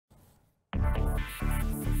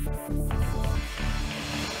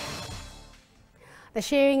The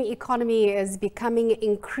sharing economy is becoming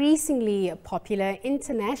increasingly popular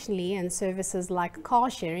internationally, and services like car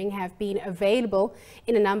sharing have been available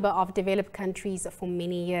in a number of developed countries for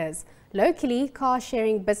many years. Locally, car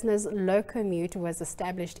sharing business Locomute was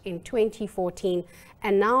established in 2014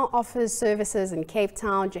 and now offers services in Cape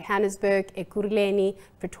Town, Johannesburg, Ekurhuleni,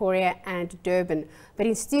 Pretoria and Durban. But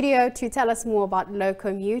in studio to tell us more about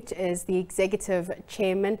Locomute is the Executive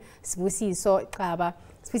Chairman, Sibusiso Xaba.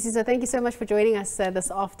 Sibusiso, thank you so much for joining us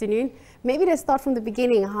this afternoon. Maybe let's start from the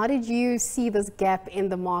beginning. How did you see this gap in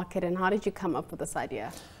the market and how did you come up with this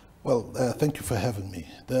idea? Well, thank you for having me.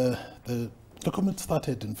 The Locomute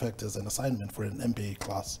started, in fact, as an assignment for an MBA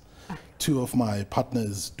class. Two of my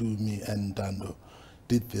partners, Dumi and Dano,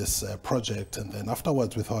 did this project, and then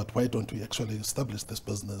afterwards we thought, why don't we actually establish this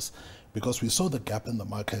business? Because we saw the gap in the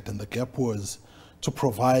market, and the gap was to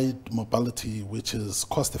provide mobility which is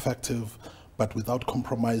cost effective, but without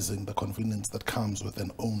compromising the convenience that comes with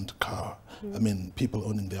an owned car. I mean, people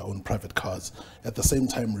owning their own private cars, at the same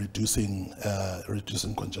time reducing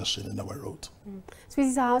congestion in our roads. So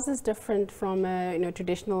how is this different from a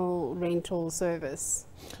traditional rental service?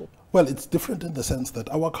 Well, it's different in the sense that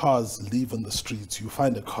our cars live on the streets. You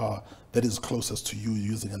find a car that is closest to you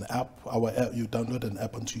using an app. You download an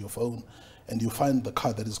app onto your phone and you find the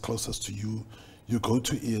car that is closest to you. You go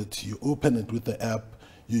to it, you open it with the app,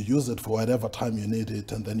 you use it for whatever time you need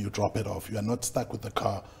it, and then you drop it off. You are not stuck with the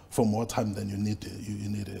car for more time than you need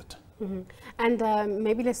it. And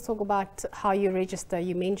maybe let's talk about how you register.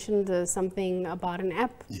 You mentioned something about an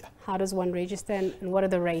app. Yeah. How does one register and what are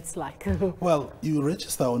the rates like? Well, you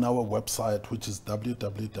register on our website, which is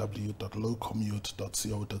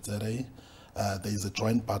www.locomute.co.za. There is a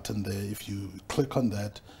join button there. If you click on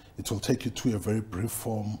that, it will take you to a very brief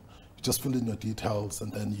form. Just fill in your details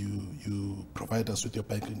and then you provide us with your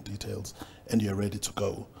banking details and you're ready to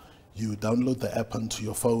go. You download the app onto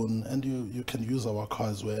your phone and you can use our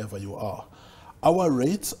cars wherever you are. Our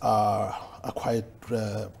rates are quite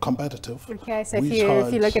competitive. Okay, so if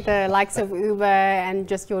you look at the likes of Uber and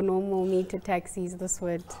just your normal meter taxis, this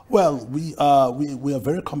would... Well, we are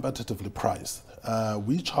very competitively priced.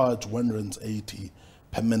 We charge R180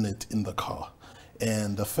 per minute in the car,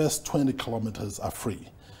 and the first 20 kilometers are free.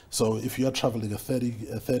 So if you are traveling a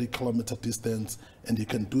 30 kilometer distance and you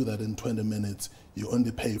can do that in 20 minutes, you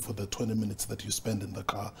only pay for the 20 minutes that you spend in the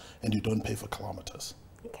car and you don't pay for kilometers.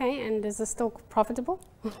 Okay, and is this still profitable?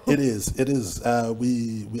 It is.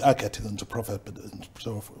 We are getting into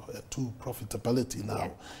profitability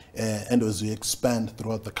now. Yeah. And as we expand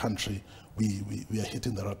throughout the country, we are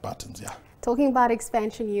hitting the right buttons, yeah. Talking about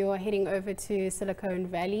expansion, you are heading over to Silicon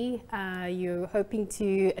Valley. You're hoping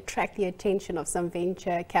to attract the attention of some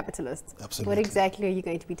venture capitalists. Absolutely. What exactly are you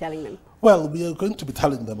going to be telling them? Well, we are going to be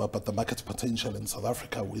telling them about the market potential in South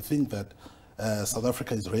Africa. We think that South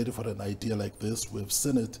Africa is ready for an idea like this. We've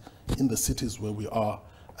seen it in the cities where we are.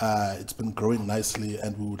 It's been growing nicely,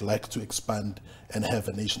 and we would like to expand and have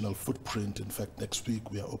a national footprint. In fact, next week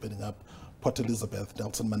we are opening up Port Elizabeth,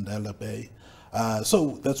 Nelson Mandela Bay.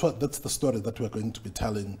 So that's the story that we're going to be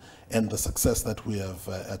telling, and the success that we have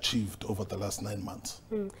achieved over the last 9 months.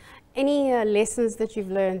 Any lessons that you've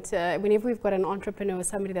learned? Whenever we've got an entrepreneur or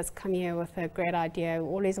somebody that's come here with a great idea, we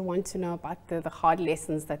always want to know about the hard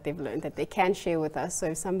lessons that they've learned that they can share with us.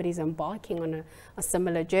 So if somebody's embarking on a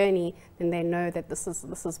similar journey, then they know that this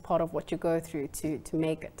is part of what you go through to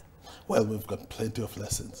make it. Well, we've got plenty of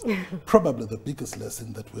lessons. Probably the biggest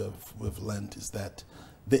lesson that we've learned is that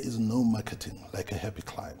there is no marketing like a happy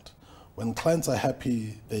client. When clients are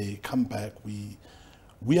happy, they come back. We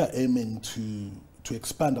are aiming to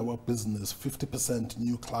expand our business 50%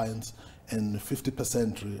 new clients and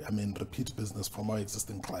 50% repeat business from our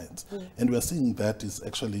existing clients. And we are seeing that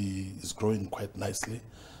is growing quite nicely.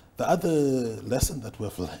 The other lesson that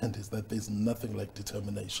we've learned is that there's nothing like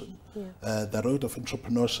determination. The road of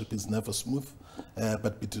entrepreneurship is never smooth,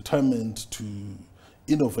 but be determined to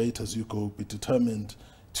innovate as you go, be determined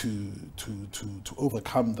to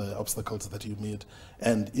overcome the obstacles that you meet.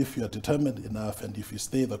 And if you are determined enough and if you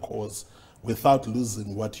stay the course without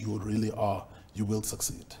losing what you really are, you will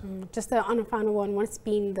succeed. Just on a final one, what's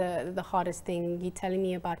been the hardest thing? You're telling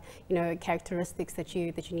me about characteristics that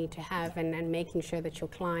you need to have, and making sure that your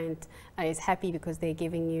client is happy because they're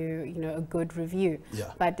giving you a good review.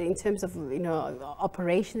 Yeah. But in terms of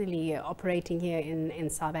operationally operating here in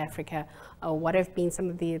South Africa, what have been some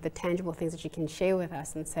of the tangible things that you can share with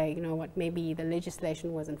us and say, what, maybe the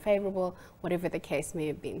legislation wasn't favorable, whatever the case may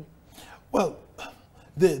have been? Well,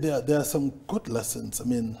 there are some good lessons. I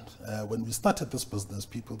mean, when we started this business,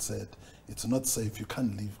 people said it's not safe, you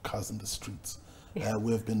can't leave cars in the streets.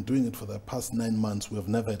 We have been doing it for the past 9 months. We have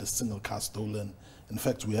never had a single car stolen. In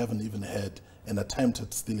fact, we haven't even had an attempt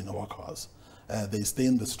at stealing our cars. They stay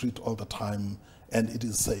in the street all the time, and it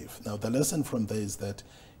is safe. Now, the lesson from there is that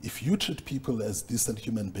if you treat people as decent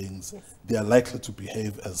human beings, they are likely to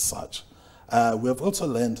behave as such. We have also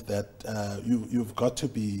learned that you've got to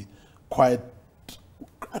be quite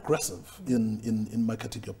aggressive in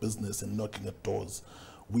marketing your business and knocking at doors.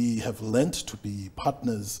 We have learned to be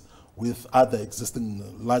partners with other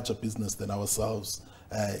existing larger business than ourselves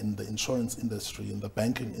in the insurance industry, in the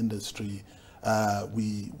banking industry.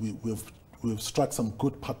 We've struck some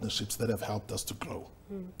good partnerships that have helped us to grow.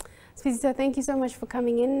 Sibusiso, thank you so much for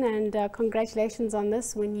coming in, and congratulations on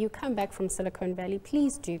this. When you come back from Silicon Valley,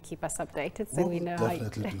 please do keep us updated so we know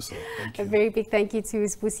definitely do so. Thank you. A very big thank you to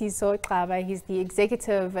Sibusiso Xaba. He's the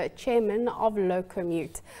Executive Chairman of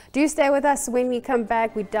Locomute. Do stay with us. When we come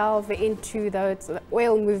back, we delve into those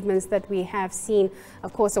oil movements that we have seen.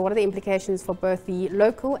 Of course, so what are the implications for both the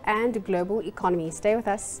local and global economy? Stay with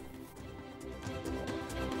us.